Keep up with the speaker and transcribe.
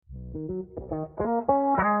Welcome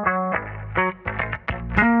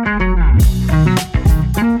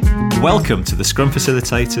to the Scrum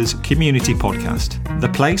Facilitators Community Podcast, the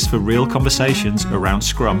place for real conversations around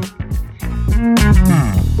Scrum.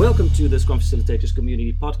 Welcome to the Scrum Facilitators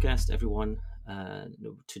Community Podcast, everyone.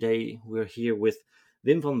 Today we're here with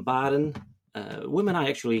Wim van Baaren. Wim and I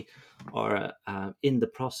actually are in the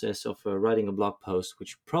process of writing a blog post,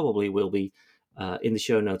 which probably will be in the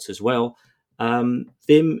show notes as well.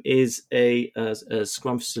 Wim is a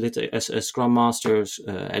Scrum facilitator, a Scrum Master,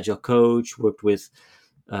 Agile coach, worked with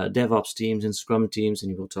DevOps teams and Scrum teams,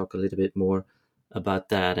 and we will talk a little bit more about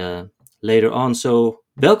that later on. So,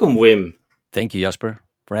 welcome, Wim. Thank you, Jasper,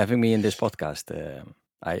 for having me in this podcast.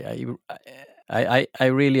 I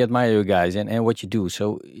really admire you guys and what you do.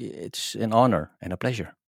 So it's an honor and a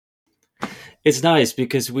pleasure. It's nice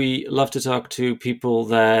because we love to talk to people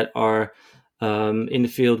that are in the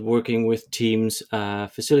field working with teams,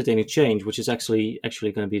 facilitating change, which is actually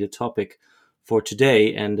going to be the topic for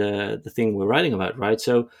today and the thing we're writing about, right?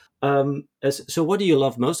 So, so what do you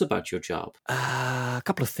love most about your job? A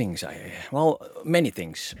couple of things. Many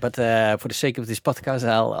things. But for the sake of this podcast,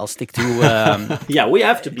 I'll stick to. Yeah, we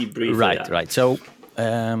have to be brief. Right. So,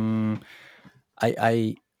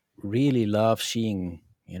 I really love seeing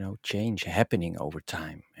change happening over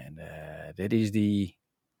time, and that is the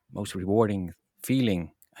most rewarding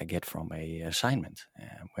feeling I get from a assignment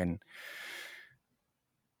when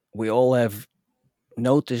we all have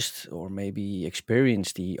noticed or maybe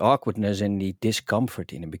experienced the awkwardness and the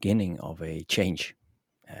discomfort in the beginning of a change.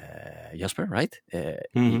 Jasper, right?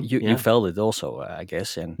 You felt it also, I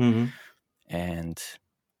guess, and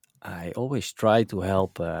I always try to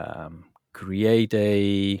help create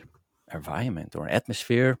a environment or an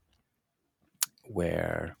atmosphere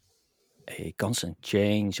where a constant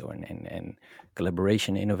change or and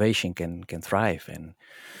collaboration, innovation can thrive, and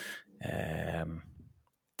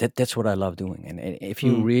that's what I love doing. And if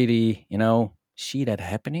you really, see that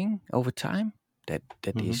happening over time, that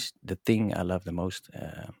is the thing I love the most.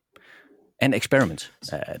 And experiments.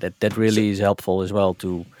 That really is helpful as well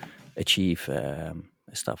to achieve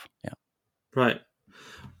stuff. Yeah. Right.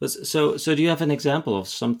 So do you have an example of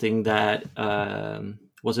something that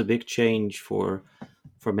was a big change for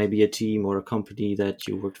maybe a team or a company that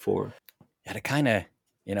you worked for? Yeah, the kind of,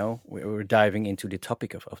 we're diving into the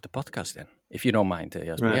topic of the podcast then, if you don't mind,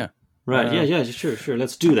 Jasper. Right. Yeah. Right. Yeah. Sure.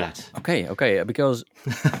 Let's do that. Okay. Because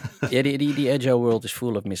the agile world is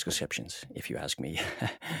full of misconceptions, if you ask me.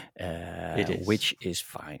 It is. Which is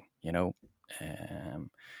fine,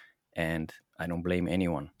 and I don't blame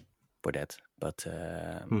anyone for that. But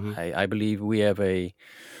I believe we have a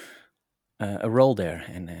role there,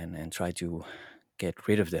 and try to get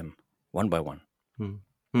rid of them one by one.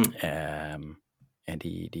 And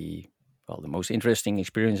the most interesting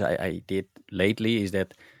experience I did lately is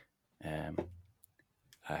that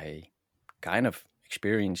I kind of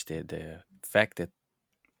experienced the fact that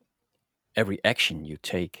every action you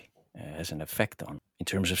take has an effect on in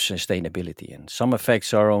terms of sustainability, and some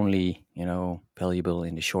effects are only valuable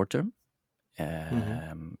in the short term,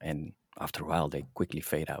 and after a while they quickly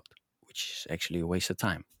fade out, which is actually a waste of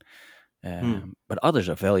time. But others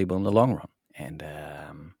are valuable in the long run, and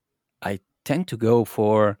I tend to go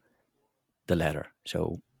for the latter.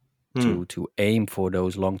 So to aim for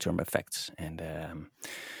those long-term effects. And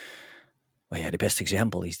the best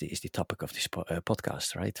example is the topic of this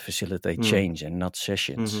podcast, right? Facilitate change and not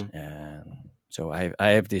sessions. So I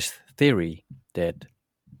have this theory that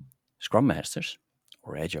Scrum Masters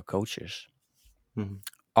or Agile coaches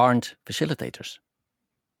aren't facilitators.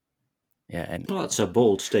 Yeah, and that's a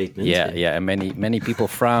bold statement. Yeah, and many people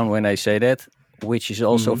frown when I say that, which is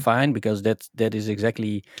also fine, because that is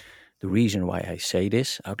exactly the reason why I say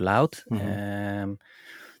this out loud.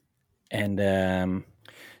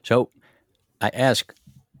 So I ask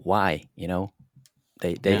why.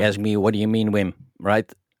 They ask me, "What do you mean, Wim?" Right?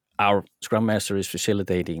 Our Scrum Master is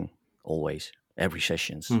facilitating always, every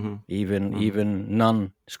sessions, even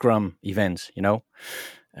non-Scrum events.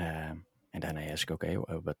 And then I ask, okay,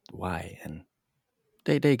 but why? And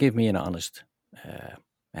they give me an honest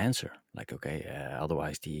answer, like, okay,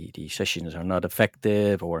 otherwise the sessions are not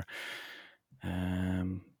effective, or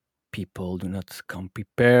people do not come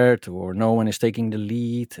prepared, or no one is taking the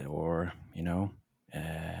lead, or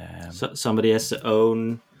so somebody has to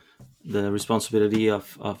own the responsibility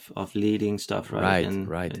of leading stuff, right?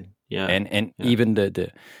 Right. And even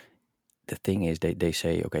the thing is, they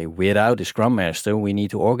say, okay, without a Scrum Master, we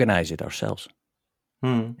need to organize it ourselves.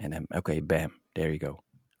 And then, okay, bam, there you go,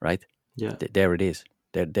 right? Yeah, there it is.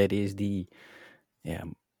 That is the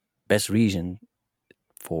best reason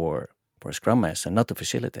for a Scrum Master not to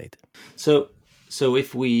facilitate. So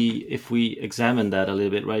if we examine that a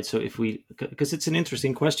little bit, right? So because it's an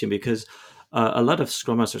interesting question, because a lot of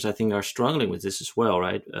Scrum Masters, I think, are struggling with this as well,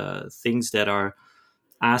 right? Things that are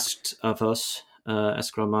asked of us as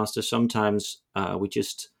Scrum Masters, sometimes we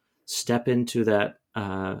just step into that.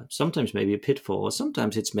 Sometimes maybe a pitfall, or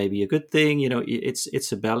sometimes it's maybe a good thing.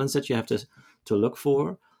 It's a balance that you have to look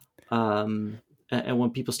for. And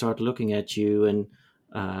when people start looking at you and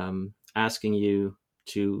asking you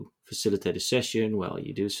to facilitate a session, well,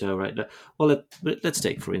 you do so, right? Well, let's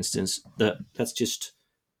take, for instance, let's just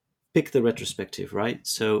pick the retrospective, right?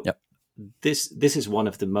 So Yep. this is one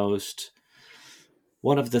of the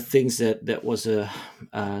things that was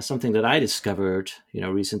something that I discovered,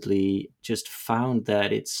 recently. Just found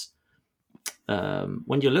that it's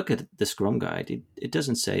when you look at the Scrum Guide, it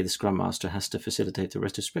doesn't say the Scrum Master has to facilitate the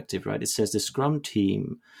retrospective, right? It says the Scrum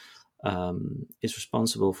team is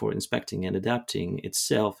responsible for inspecting and adapting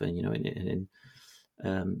itself, and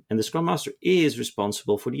and the Scrum Master is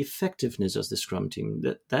responsible for the effectiveness of the Scrum team.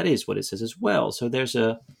 That is what it says as well. So there's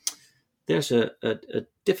a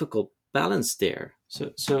difficult balance there.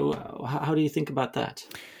 So how do you think about that?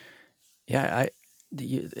 Yeah,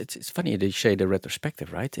 it's funny that you say the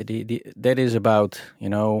retrospective, right? That is about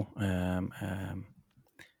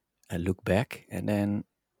a look back and then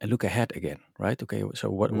a look ahead again, right? Okay, so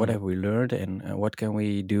what have we learned, and what can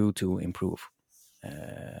we do to improve,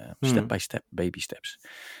 step by step, baby steps.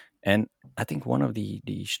 And I think one of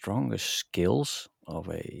the strongest skills of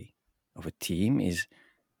a team is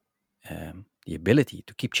the ability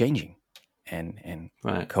to keep changing and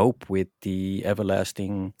Right. cope with the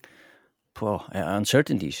everlasting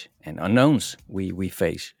uncertainties and unknowns we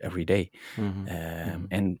face every day.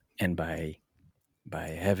 And by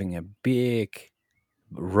having a big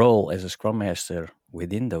role as a Scrum Master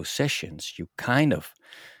within those sessions, you kind of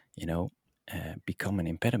become an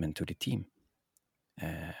impediment to the team.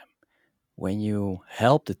 When you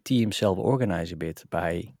help the team self-organize a bit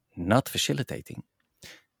by not facilitating,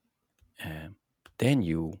 then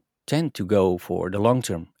you tend to go for the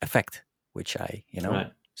long-term effect, which I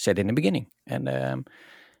Right. said in the beginning. And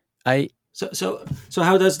So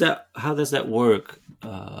how does that work?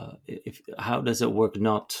 How does it work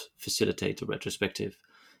not facilitate the retrospective?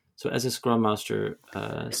 So as a Scrum Master,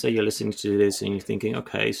 say you're listening to this and you're thinking,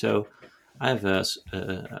 okay, so I have a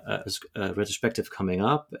retrospective coming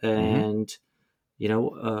up, and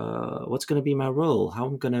what's going to be my role? How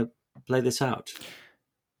I'm going to play this out?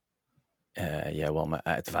 Well, my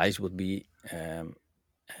advice would be,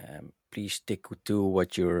 please stick to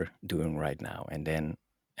what you're doing right now, and then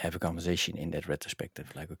have a conversation in that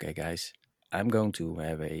retrospective. Like, okay, guys, I'm going to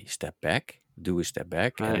have a step back,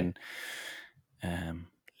 Right. and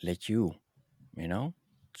let you,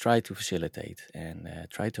 try to facilitate and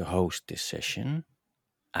try to host this session.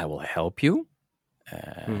 I will help you,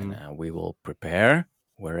 and we will prepare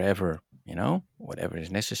wherever, whatever is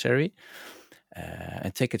necessary,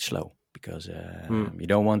 and take it slow, because you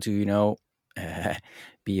don't want to,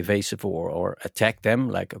 be evasive or attack them.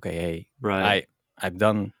 Like, okay, hey, Right. I've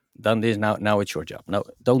done this, now it's your job. No,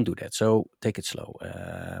 don't do that. So take it slow.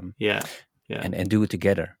 Yeah. And do it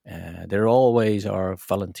together. There always are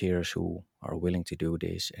volunteers who are willing to do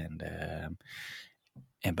this, and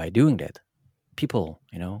by doing that, people,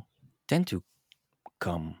 tend to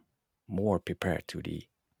come more prepared to the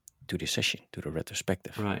session, to the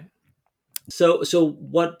retrospective. Right. So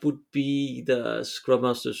what would be the Scrum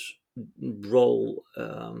Master's role,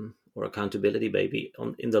 or accountability, maybe,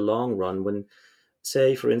 in the long run, when,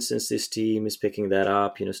 say, for instance, this team is picking that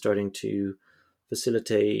up, starting to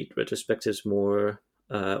facilitate retrospectives more,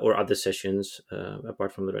 or other sessions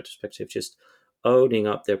apart from the retrospective, just owning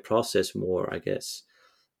up their process more, I guess.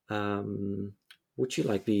 Would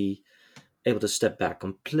you be able to step back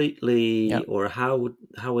completely, Yeah. or how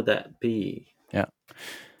would that be?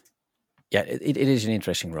 Yeah, it is an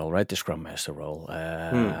interesting role, right? The Scrum Master role.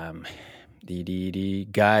 The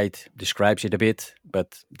guide describes it a bit,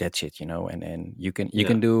 but that's it, and you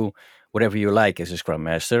can do whatever you like as a Scrum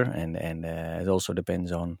Master, and it also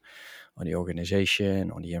depends on the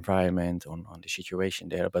organization, on the environment, on the situation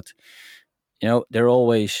there. But there are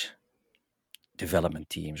always development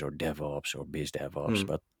teams or DevOps or Biz DevOps,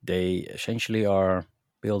 but they essentially are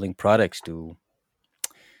building products to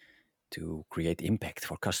create impact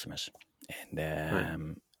for customers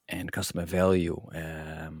and customer value.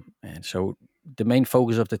 And so the main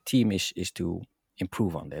focus of the team is to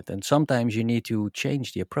improve on that. And sometimes you need to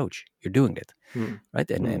change the approach you're doing that,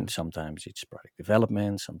 right? And sometimes it's product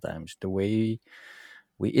development, sometimes the way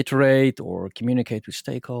we iterate or communicate with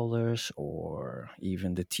stakeholders, or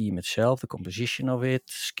even the team itself, the composition of it,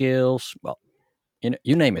 skills. Well,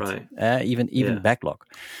 you name it. Right. Even Yeah. backlog.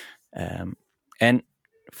 And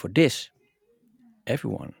for this,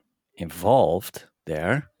 everyone involved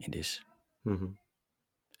there in this Hmm.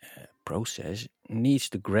 process needs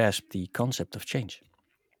to grasp the concept of change.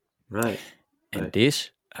 Right. And Right.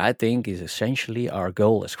 this, I think, is essentially our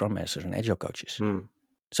goal as Scrum Masters and Agile coaches. Mm.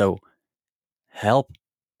 So help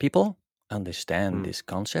people understand Mm. this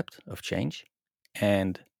concept of change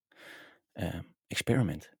and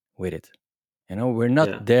experiment with it. We're not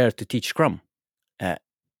Yeah. there to teach Scrum.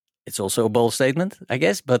 It's also a bold statement, I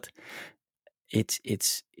guess, but it's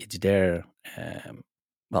there.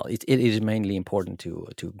 Well, it is mainly important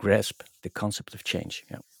to grasp the concept of change.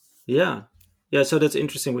 Yeah. Yeah. Yeah. So that's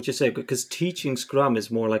interesting what you say, because teaching Scrum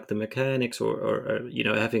is more like the mechanics, or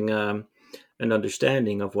having an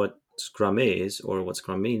understanding of what Scrum is or what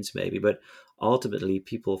Scrum means, maybe. But ultimately,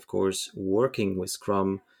 people, of course, working with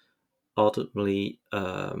Scrum ultimately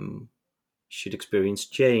should experience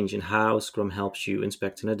change, and how Scrum helps you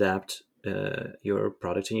inspect and adapt your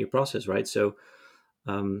product and your process, right? So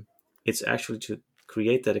it's actually to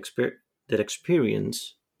create that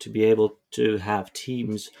experience, to be able to have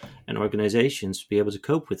teams and organizations be able to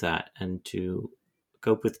cope with that, and to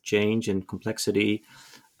cope with change and complexity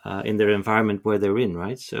in their environment where they're in,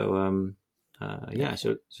 right? So yeah,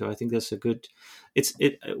 so I think that's a good.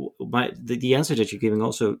 The answer that you're giving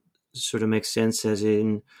also sort of makes sense, as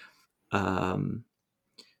in um,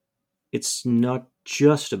 it's not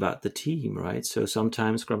just about the team, right? So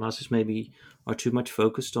sometimes Scrum Masters maybe are too much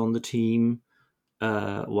focused on the team,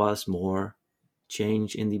 whilst more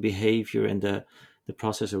change in the behavior and the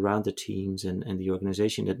process around the teams and the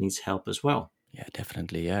organization that needs help as well. Yeah,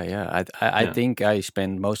 definitely. Yeah. I Yeah. think I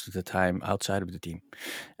spend most of the time outside of the team.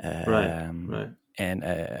 Right. Um, Right. and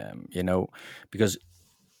because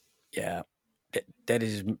that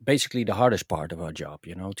is basically the hardest part of our job,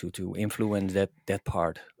 to influence that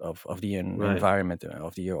part of the Right. environment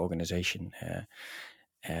of the organization.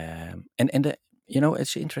 And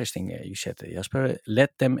it's interesting. You said, Jasper,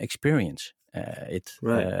 let them experience it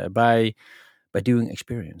Right. by doing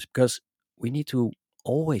experience, because we need to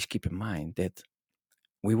always keep in mind that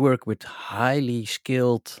we work with highly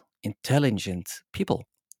skilled, intelligent people,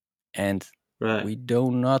 and Right. we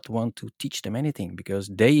do not want to teach them anything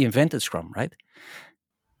because they invented Scrum, right?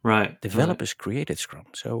 Right. Right. Developers created Scrum,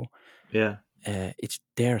 so Yeah. it's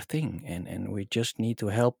their thing, and we just need to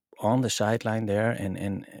help on the sideline there,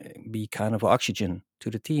 and be kind of oxygen to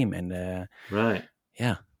the team, and Right.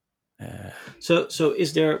 yeah. So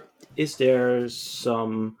is there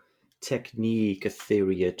some technique, a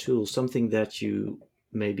theory, a tool, something that you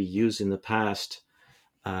maybe used in the past,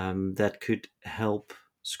 that could help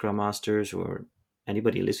Scrum Masters or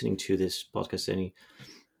anybody listening to this podcast,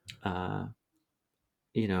 uh,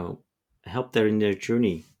 you know, help them in their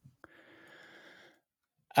journey?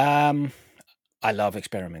 I love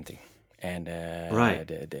experimenting, and Right.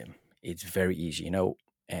 it's very easy,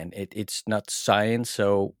 and it's not science,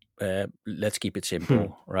 so let's keep it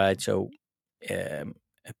simple, right? So um,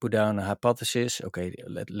 put down a hypothesis. Okay,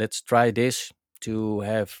 let's try this to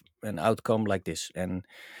have an outcome like this, and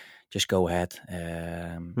just go ahead,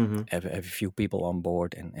 Mm-hmm. have a few people on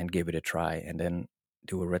board, and give it a try, and then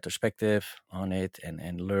do a retrospective on it,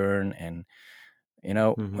 and learn, and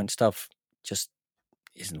Mm-hmm. when stuff just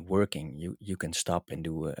isn't working, you can stop and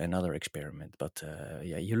do another experiment. But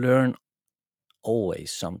yeah, you learn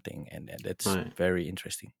always something, and that's Right. very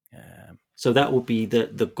interesting. So that would be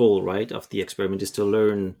the goal, right, of the experiment, is to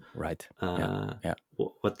learn Right. uh, Yeah.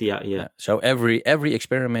 what the yeah. So every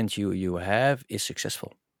experiment you have is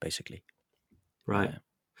successful, basically. Right.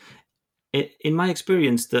 In my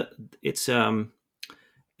experience, it's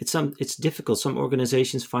difficult. Some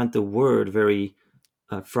organizations find the word very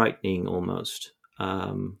frightening, almost.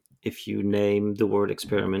 If you name the word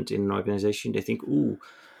experiment in an organization, they think, "Ooh,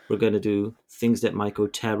 we're going to do things that might go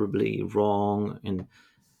terribly wrong and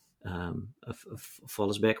fall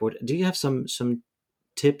us backward." Do you have some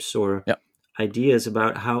tips or Yeah. ideas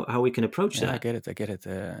about how we can approach Yeah, I that? get it,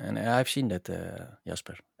 and I've seen that,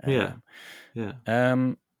 Jasper. Yeah. Yeah.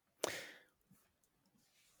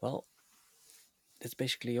 Well, that's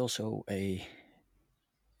basically also a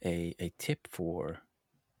tip for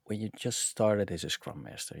when you just started as a Scrum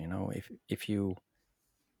Master. If you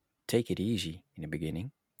take it easy in the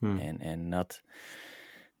beginning, Hmm. and not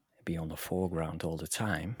be on the foreground all the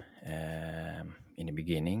time, in the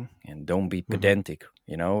beginning, and don't be Mm-hmm. pedantic,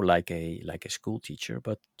 like a school teacher,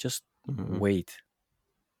 but just Mm-hmm. wait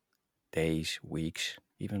days, weeks,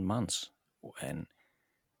 even months, and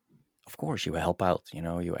of course you help out,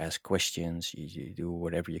 you ask questions, you do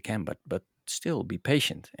whatever you can, but still be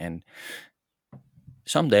patient. And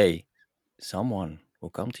someday someone will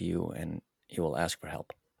come to you and he will ask for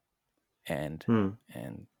help. And Hmm.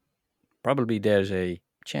 and probably there's a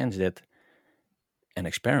chance that an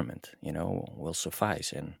experiment, will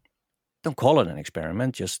suffice. And don't call it an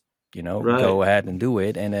experiment, just, Right. go ahead and do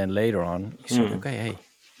it. And then later on you say, Hmm. okay, hey,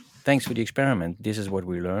 thanks for the experiment. This is what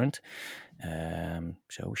we learned.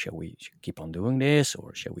 So shall we keep on doing this,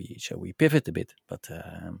 or shall we pivot a bit? But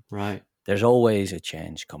Right. there's always a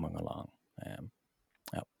change coming along.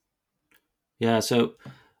 Yeah. Yeah. So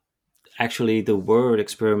actually, the word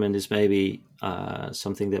experiment is maybe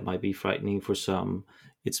something that might be frightening for some.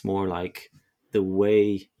 It's more like the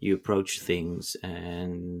way you approach things,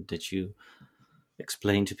 and that you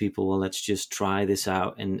explain to people, well, let's just try this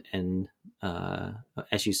out, and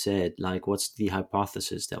as you said, like, what's the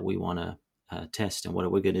hypothesis that we want to test, and what are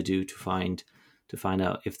we going to do to find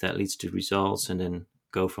out if that leads to results, and then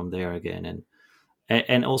go from there again.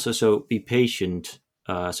 And also, so be patient,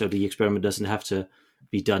 so the experiment doesn't have to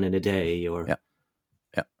be done in a day, or Yeah.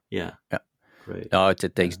 yeah. Yeah. Great. No,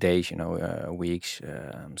 it takes days, weeks,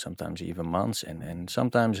 sometimes even months, and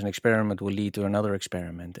sometimes an experiment will lead to another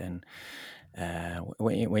experiment. And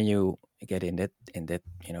when you get in that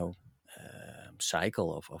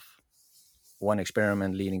cycle of one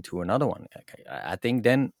experiment leading to another one, okay, I think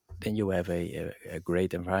then you have a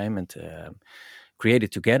great environment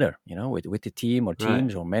created together, with the team or Right.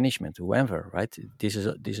 teams or management, whoever. Right. This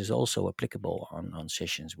is also applicable on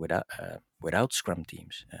sessions without Scrum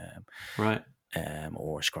teams. Right.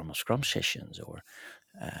 Or Scrum of Scrum sessions, or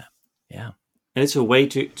yeah. And it's a way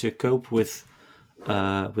to cope with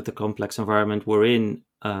the complex environment we're in.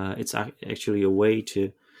 It's actually a way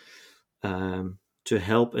to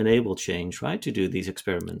help enable change, right? To do these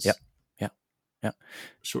experiments. Yeah.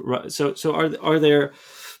 So are there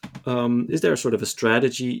is there sort of a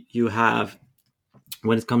strategy you have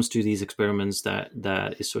when it comes to these experiments that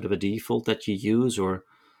is sort of a default that you use, or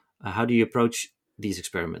how do you approach these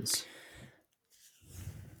experiments?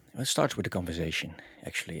 It starts with the conversation,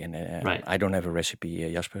 actually, and Right. I don't have a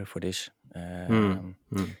recipe, Jasper, for this. And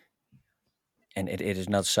it is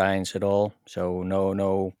not science at all. So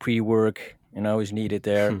no pre-work, is needed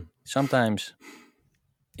there. Sometimes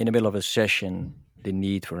in the middle of a session, the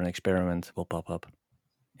need for an experiment will pop up,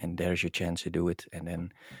 and there's your chance to do it. And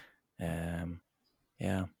then,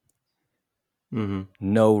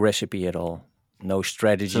 no recipe at all, no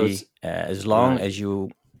strategy, as long as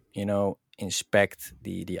you inspect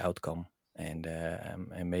the outcome, and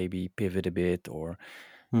maybe pivot a bit, or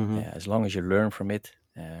as long as you learn from it,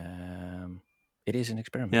 it is an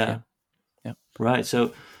experiment. Yeah. Right.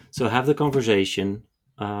 So have the conversation,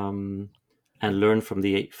 and learn from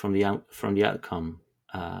the outcome,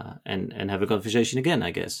 and have a conversation again,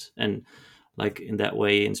 I guess, and like in that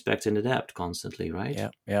way inspect and adapt constantly,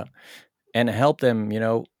 right? Yeah. And help them,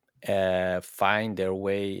 find their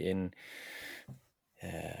way in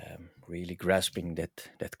really grasping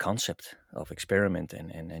that concept of experiment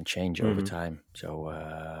and change over time.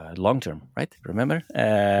 So long term, right? Remember?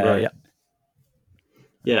 Right. Yeah.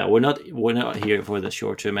 Yeah, we're not here for the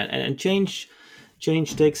short term, and change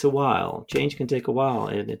takes a while. Change can take a while,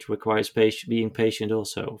 and it requires being patient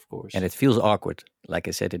also, of course. And it feels awkward, like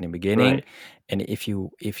I said in the beginning. Right. And if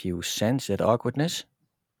you sense that awkwardness,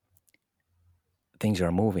 things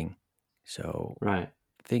are moving. So Right.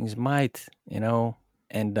 things might,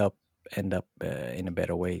 end up in a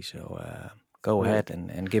better way. So go ahead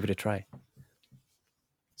and give it a try.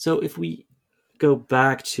 So if we go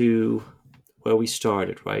back to where we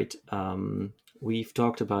started, right? We've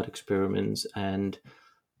talked about experiments, and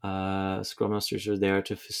Scrum Masters are there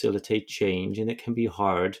to facilitate change, and it can be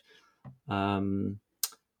hard.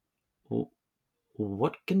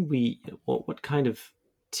 What kind of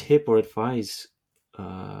tip or advice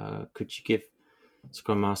could you give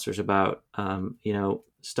Scrum Masters about,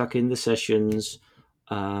 stuck in the sessions?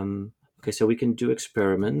 Okay, so we can do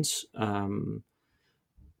experiments.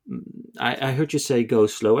 I heard you say go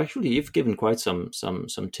slow. Actually, you've given quite some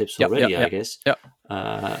tips already, I guess,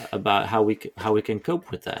 about how we can cope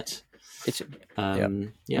with that. It's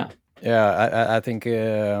I think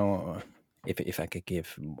if I could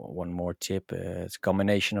give one more tip, it's a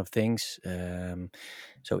combination of things.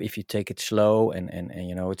 So if you take it slow, and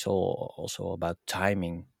it's all also about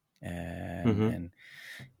timing, and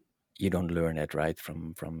you don't learn that right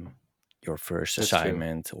from your first That's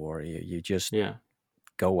assignment, true. Or you just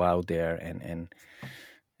go out there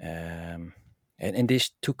and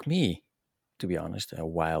this took me, to be honest, a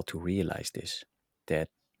while to realize this, that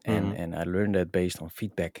and I learned that based on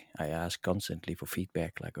feedback. I ask constantly for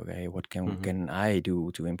feedback, like, okay, what can I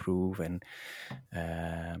do to improve? And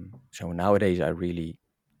so nowadays I really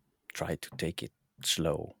try to take it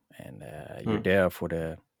slow, and you're there for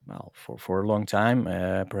a long time,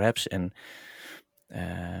 perhaps, and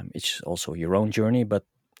it's also your own journey, but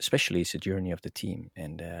especially it's a journey of the team.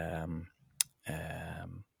 And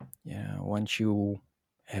once you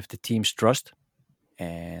have the team's trust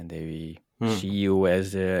and they see you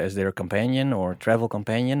as their companion or travel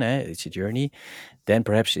companion, it's a journey, then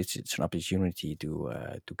perhaps it's an opportunity to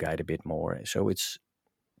guide a bit more. So it's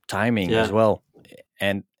timing as well,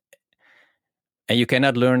 and you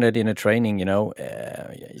cannot learn that in a training. You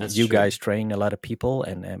true. guys train a lot of people,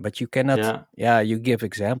 and but you cannot. You give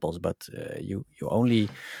examples, but you only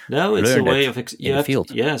it's a way of in the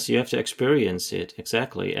field. Yes, you have to experience it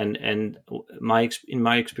exactly. And in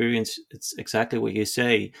my experience, it's exactly what you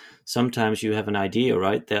say. Sometimes you have an idea,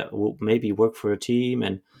 right, that will maybe work for a team,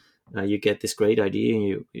 and you get this great idea,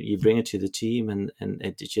 and you bring it to the team, and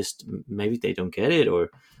it just maybe they don't get it, or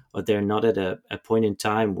they're not at a point in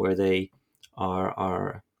time where they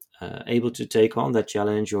are able to take on that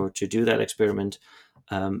challenge or to do that experiment.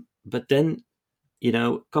 But then,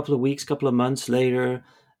 a couple of weeks, couple of months later,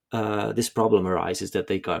 this problem arises that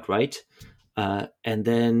they got, right? And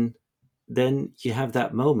then you have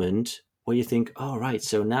that moment where you think, oh, right,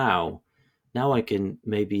 so now I can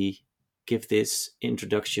maybe give this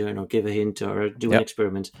introduction or give a hint or do an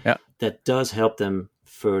experiment that does help them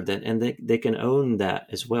further, and they can own that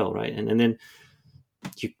as well, right? And then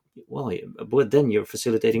but then you're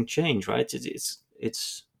facilitating change, right?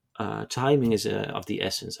 It's timing is of the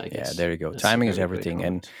essence, I guess. Yeah, there you go. Timing is everything,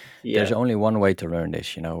 and there's only one way to learn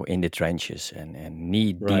this, in the trenches and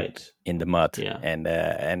knee deep in the mud, and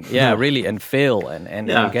really, and fail and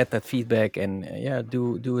you get that feedback, and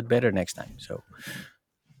do it better next time. So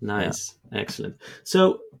nice, excellent.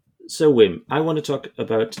 So Wim, I want to talk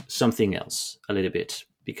about something else a little bit,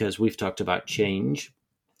 because we've talked about change.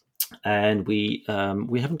 And we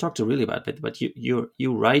haven't talked really about it, but you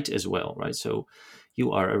write as well, right? So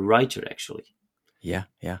you are a writer, actually. Yeah.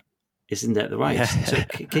 Isn't that right? Yeah. So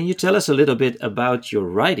can you tell us a little bit about your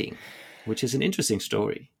writing, which is an interesting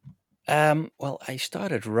story? Well, I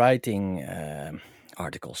started writing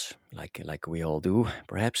articles, like we all do,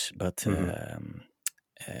 perhaps. But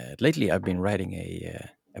lately, I've been writing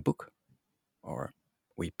a book, or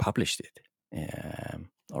we published it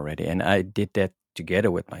already, and I did that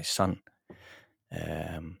together with my son.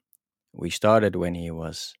 We started when he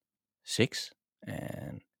was 6,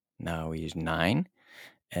 and now he's 9,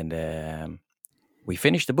 and we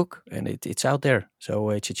finished the book, and it's out there. So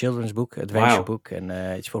it's a children's book, adventure book, and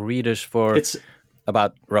it's for readers it's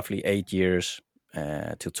about roughly 8 years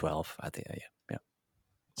to 12, I think. Yeah.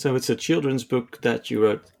 So it's a children's book that you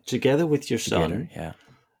wrote together with your son. Yeah.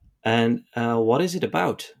 And what is it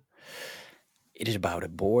about? It is about a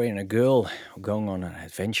boy and a girl going on an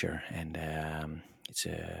adventure, and it's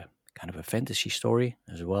a kind of a fantasy story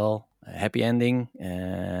as well, a happy ending,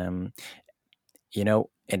 and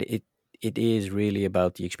it is really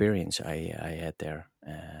about the experience I had there.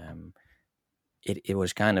 It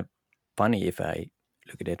was kind of funny if I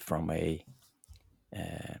look at it from a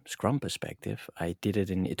Scrum perspective. I did it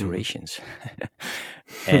in iterations,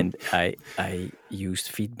 and I used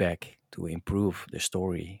feedback to improve the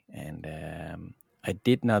story, and I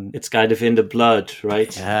did not. It's kind of in the blood,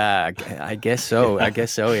 right? Yeah, I guess so.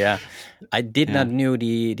 Yeah, I did not knew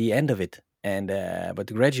the end of it, and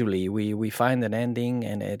but gradually we find an ending,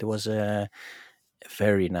 and it was a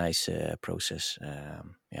very nice process.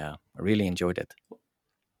 I really enjoyed it.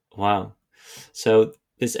 Wow. So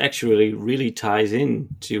this actually really ties in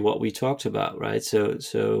to what we talked about, right?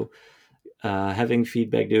 So having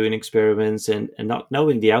feedback, doing experiments, and not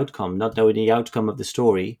knowing the outcome of the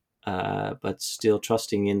story, but still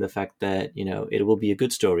trusting in the fact that it will be a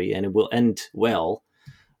good story and it will end well.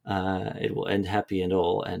 It will end happy and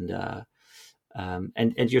all, and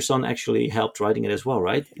your son actually helped writing it as well,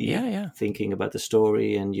 right? Thinking about the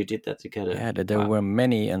story, and you did that together. Yeah, there were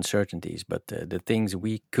many uncertainties, but the things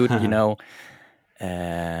we could,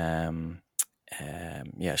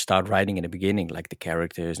 start writing in the beginning, like the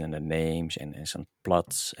characters and the names and some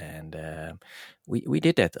plots, and we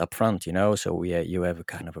did that up front, So you have a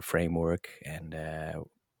kind of a framework, and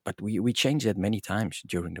but we changed that many times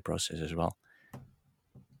during the process as well.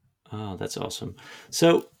 Oh, that's awesome.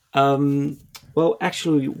 So, well,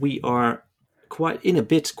 actually, we are quite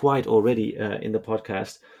already in the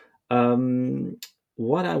podcast.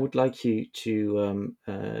 What I would like you to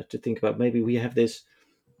think about, maybe we have this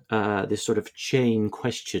sort of chain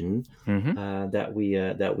question that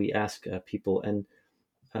we ask people, and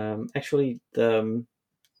actually, there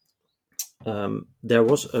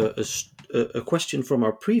was a question from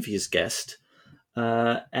our previous guest,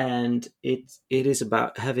 and it is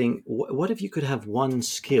about having. What if you could have one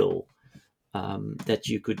skill that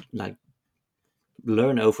you could like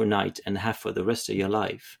learn overnight and have for the rest of your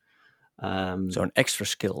life? So an extra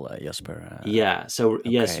skill, Jasper. Yeah. So okay.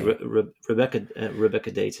 yes,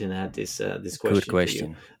 Rebecca Dayton had this question. Good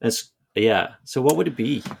question. Yeah. So what would it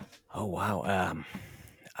be? Oh wow.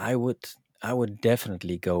 I would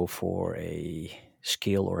definitely go for a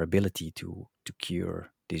skill or ability to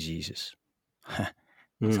cure diseases.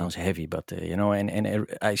 Sounds heavy, but and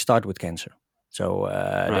I start with cancer. So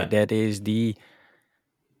Right. that is the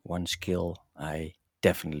one skill I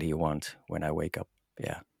definitely want when I wake up.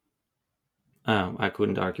 Yeah. I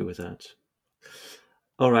couldn't argue with that.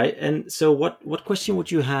 All right. And so what question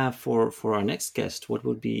would you have for our next guest? What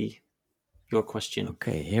would be your question?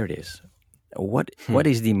 Okay, here it is. What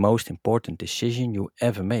is the most important decision you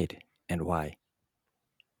ever made and why?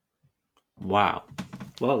 Wow.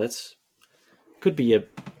 Well, could be a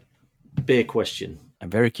big question. I'm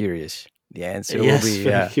very curious. The answer Yes, will be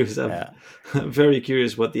very curious. I'm very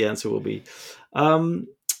curious what the answer will be.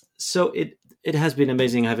 So it has been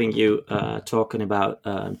amazing having you talking about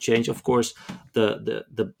change. Of course,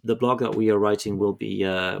 the blog that we are writing will be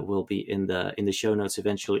in the show notes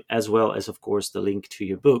eventually, as well as of course the link to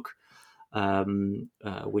your book,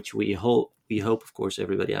 which we hope of course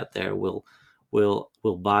everybody out there will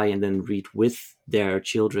buy and then read with their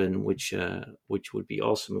children, which would be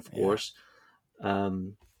awesome, of course.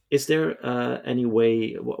 Is there any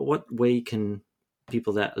way? What way can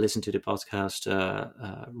people that listen to the podcast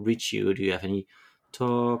reach you? Do you have any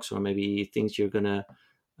talks or maybe things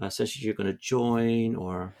sessions you're gonna join,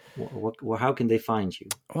 or how can they find you?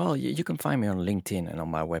 Well, you can find me on LinkedIn and on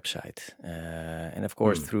my website, and of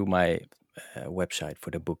course through my website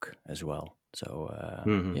for the book as well. So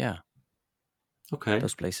yeah. Okay,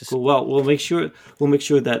 those places. Cool. Well, we'll make sure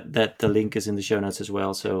that the link is in the show notes as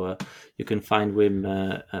well, so you can find Wim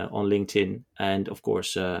on LinkedIn and of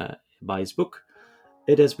course buy his book.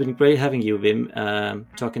 It has been great having you, Wim,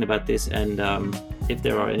 talking about this. And if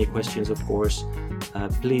there are any questions, of course,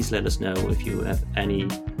 please let us know. If you have any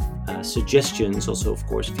suggestions, also of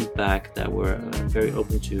course feedback, that we're very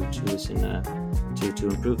open to listen to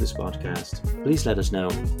improve this podcast, please let us know.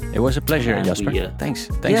 It was a pleasure, Jasper. Thanks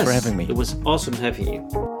for having me. It was awesome having you.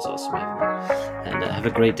 And have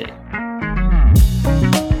a great day.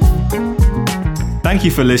 Thank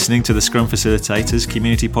you for listening to the Scrum Facilitators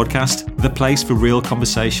Community Podcast, the place for real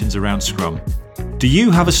conversations around Scrum. Do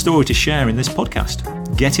you have a story to share in this podcast?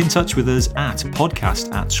 Get in touch with us at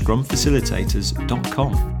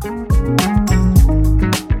podcast@scrumfacilitators.com.